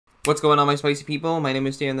What's going on, my spicy people? My name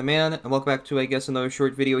is Dan the Man, and welcome back to, I guess, another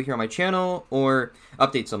short video here on my channel, or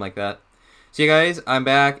update, something like that. So, yeah, guys, I'm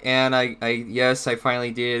back, and yes, I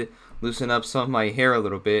finally did loosen up some of my hair a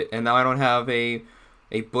little bit, and now I don't have a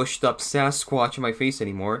bushed up Sasquatch in my face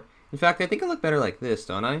anymore. In fact, I think I look better like this,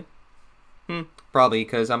 don't I? Probably,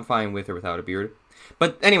 because I'm fine with or without a beard.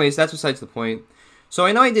 But anyways, that's besides the point. So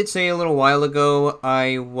I know I did say a little while ago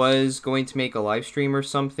I was going to make a live stream or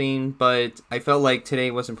something, but I felt like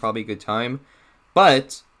today wasn't probably a good time.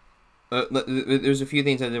 But there's a few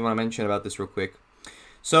things I did want to mention about this real quick.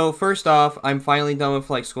 So first off, I'm finally done with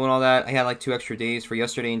like school and all that. I had like 2 extra days for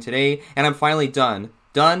yesterday and today, and I'm finally done.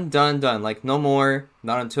 Done. Like no more,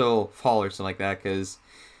 not until fall or something like that, because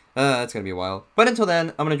that's going to be a while. But until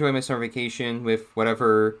then, I'm going to enjoy my summer vacation with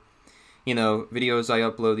whatever, you know, videos I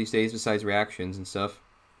upload these days besides reactions and stuff.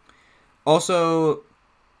 Also,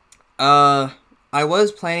 I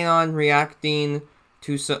was planning on reacting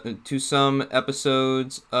to some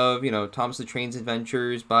episodes of, you know, Thomas the Train's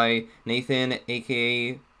Adventures by Nathan,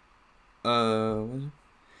 aka,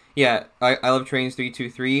 yeah, I Love Trains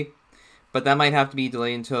 323, but that might have to be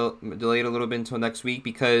delayed a little bit until next week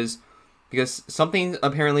because something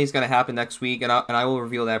apparently is going to happen next week, and I will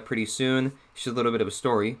reveal that pretty soon. It's just a little bit of a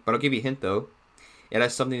story, but I'll give you a hint, though. It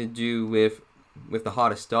has something to do with the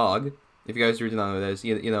hottest dog. If you guys really don't know what that is,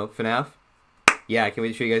 you know, FNAF. Yeah, I can't wait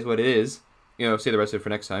to show you guys what it is. You know, save the rest of it for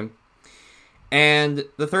next time. And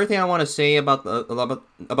the third thing I want to say about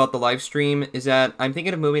the live stream is that I'm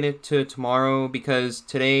thinking of moving it to tomorrow because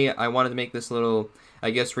today I wanted to make this little,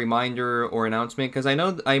 I guess, reminder or announcement, because I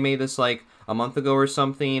know I made this like a month ago or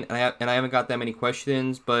something, and I haven't got that many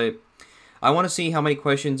questions, but I want to see how many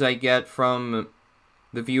questions I get from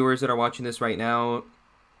the viewers that are watching this right now,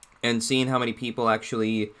 and seeing how many people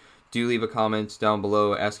actually do leave a comment down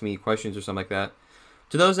below asking me questions or something like that.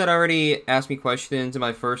 To those that already asked me questions in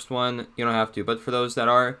my first one, you don't have to, but for those that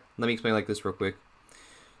are, let me explain like this real quick.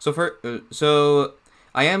 So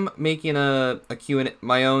I am making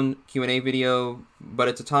my own Q&A video, but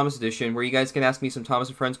it's a Thomas edition where you guys can ask me some Thomas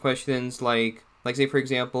and Friends questions, like say for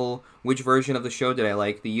example, which version of the show did I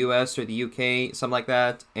like, the US or the UK, something like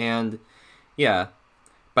that. And yeah,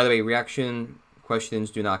 by the way, reaction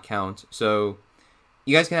questions do not count, so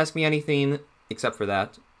you guys can ask me anything except for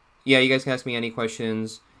that. Yeah, you guys can ask me any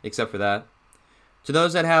questions except for that. To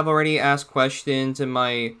those that have already asked questions in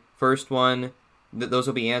my first one, those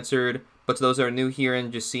will be answered. But to those that are new here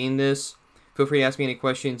and just seeing this, feel free to ask me any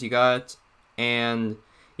questions you got. And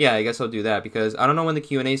yeah, I guess I'll do that because I don't know when the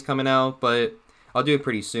Q&A is coming out, but I'll do it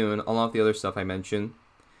pretty soon, along with the other stuff I mentioned.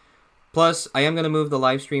 Plus, I am gonna move the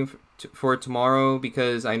live stream for tomorrow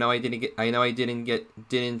because I know I didn't get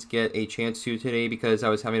a chance to today because I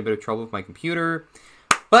was having a bit of trouble with my computer.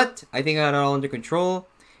 But I think I got it all under control,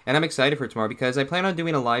 and I'm excited for tomorrow because I plan on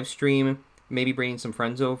doing a live stream, maybe bringing some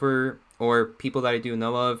friends over or people that I do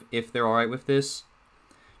know of if they're alright with this.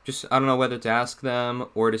 Just, I don't know whether to ask them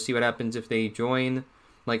or to see what happens if they join,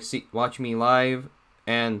 like watch me live,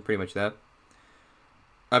 and pretty much that.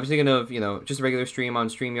 I was thinking of, you know, just a regular stream on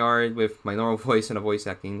StreamYard with my normal voice and a voice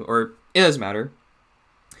acting, or it doesn't matter.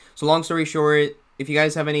 So long story short, if you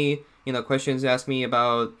guys have any, you know, questions to ask me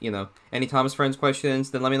about, you know, any Thomas Friends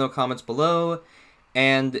questions, then let me know in the comments below,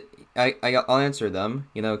 and I'll answer them,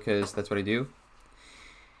 you know, because that's what I do.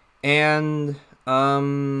 And yeah,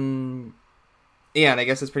 and I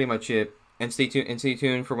guess that's pretty much it. And stay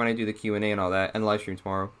tuned for when I do the Q&A and all that, and the live stream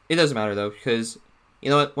tomorrow. It doesn't matter though, because you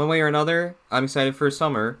know what, one way or another, I'm excited for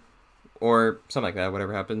summer, or something like that,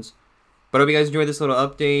 whatever happens. But I hope you guys enjoyed this little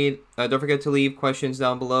update. Don't forget to leave questions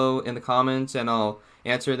down below in the comments, and I'll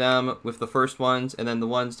answer them with the first ones, and then the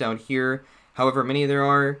ones down here, however many there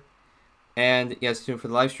are. And yeah, stay tuned for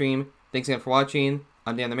the live stream. Thanks again for watching.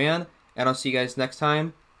 I'm Dan the Man, and I'll see you guys next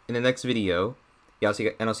time in the next video. Yeah, I'll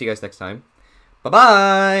see you guys next time.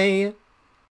 Bye-bye!